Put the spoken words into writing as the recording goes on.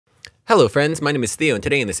Hello friends, my name is Theo, and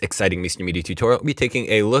today in this exciting Mr. Media tutorial, we'll be taking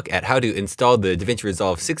a look at how to install the DaVinci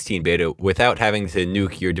Resolve 16 beta without having to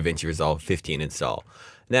nuke your DaVinci Resolve 15 install.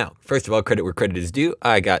 Now, first of all, credit where credit is due.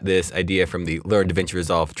 I got this idea from the Learn DaVinci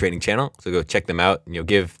Resolve training channel, so go check them out and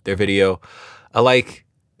give their video a like,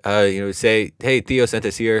 say, hey, Theo sent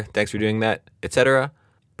us here, thanks for doing that, etc.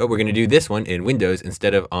 But we're going to do this one in Windows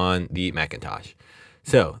instead of on the Macintosh.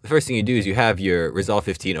 So the first thing you do is you have your Resolve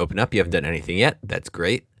 15 open up. You haven't done anything yet. That's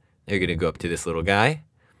great. You're going to go up to this little guy,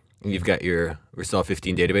 and you've got your Resolve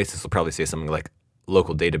 15 database. This will probably say something like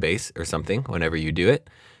local database or something whenever you do it.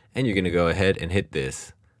 And you're going to go ahead and hit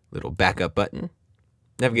this little backup button.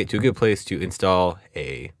 Navigate to a good place to install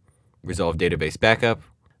a Resolve database backup.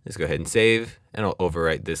 Let's go ahead and save, and I'll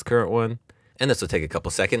overwrite this current one. And this will take a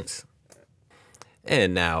couple seconds.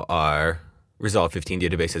 And now our Resolve 15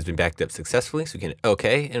 database has been backed up successfully, so we can hit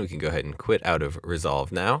OK, and we can go ahead and quit out of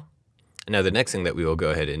Resolve now. Now the next thing that we will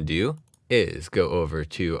go ahead and do is go over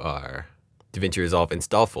to our DaVinci Resolve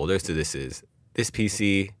install folder. So this is this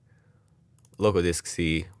PC, local disk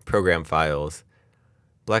C, program files,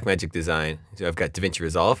 Blackmagic design. So I've got DaVinci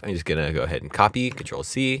Resolve. I'm just gonna go ahead and copy, Control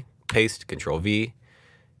C, paste, Control V,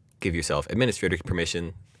 give yourself administrator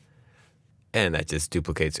permission, and that just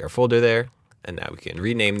duplicates our folder there. And now we can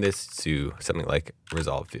rename this to something like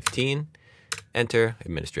Resolve 15, enter,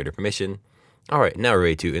 administrator permission. All right, now we're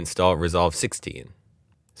ready to install Resolve 16.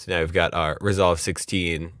 So now we've got our Resolve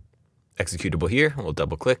 16 executable here. We'll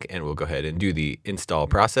double click and we'll go ahead and do the install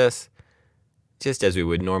process just as we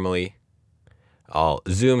would normally. I'll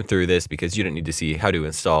zoom through this because you don't need to see how to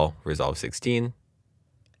install Resolve 16.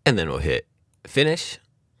 And then we'll hit finish.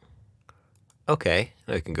 Okay,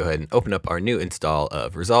 now we can go ahead and open up our new install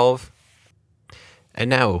of Resolve. And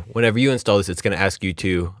now whenever you install this, it's going to ask you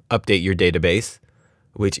to update your database,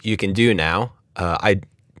 which you can do now.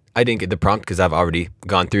 I didn't get the prompt because I've already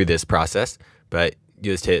gone through this process, but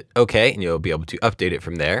you just hit OK and you'll be able to update it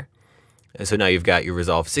from there. And so now you've got your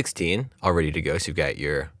Resolve 16 all ready to go. So you've got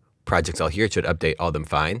your projects all here. It should update all of them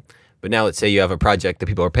fine. But now let's say you have a project that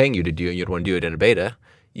people are paying you to do and you don't want to do it in a beta.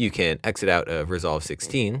 You can exit out of Resolve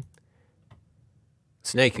 16.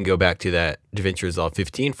 So now you can go back to that DaVinci Resolve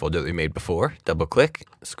 15 folder that we made before. Double click,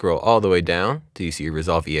 scroll all the way down till you see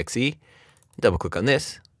Resolve EXE. Double click on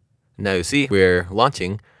this. Now you see we're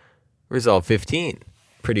launching Resolve 15.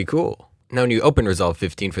 Pretty cool. Now when you open Resolve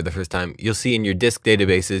 15 for the first time, you'll see in your disk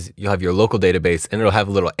databases, you'll have your local database and it'll have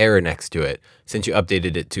a little error next to it since you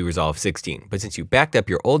updated it to Resolve 16. But since you backed up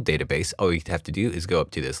your old database, all you have to do is go up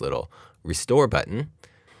to this little restore button.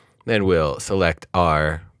 Then we'll select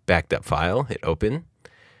our backed up file, hit open.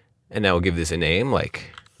 And now we'll give this a name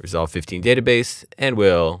like Resolve 15 database, and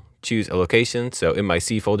we'll choose a location. So in my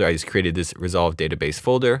C folder, I just created this Resolve database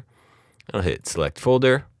folder. I'll hit select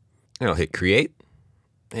folder, and I'll hit create,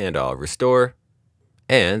 and I'll restore,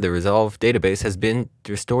 and the Resolve database has been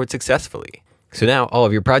restored successfully. So now all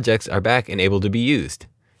of your projects are back and able to be used.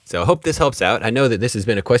 So I hope this helps out. I know that this has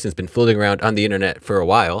been a question that's been floating around on the internet for a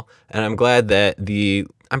while, and I'm glad that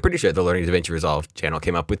I'm pretty sure the Learning DaVinci Resolve channel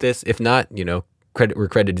came up with this. If not, credit where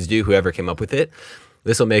credit is due, whoever came up with it.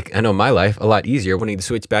 This will make, I know, my life a lot easier wanting to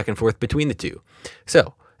switch back and forth between the two.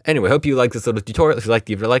 So anyway, hope you liked this little tutorial. If you liked,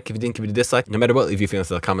 give it a like. If you didn't, give it a dislike. No matter what, leave your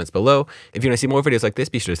feelings in the comments below. If you want to see more videos like this,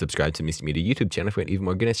 be sure to subscribe to Mr. Media YouTube channel. If you want even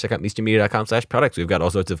more goodness, check out MrMedia.com/products. We've got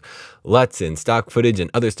all sorts of LUTs and stock footage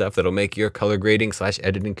and other stuff that'll make your color grading /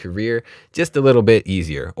 editing career just a little bit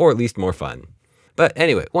easier, or at least more fun. But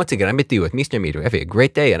anyway, once again, I'm Theo with Mr. Media. Have a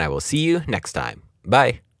great day, and I will see you next time.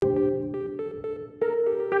 Bye.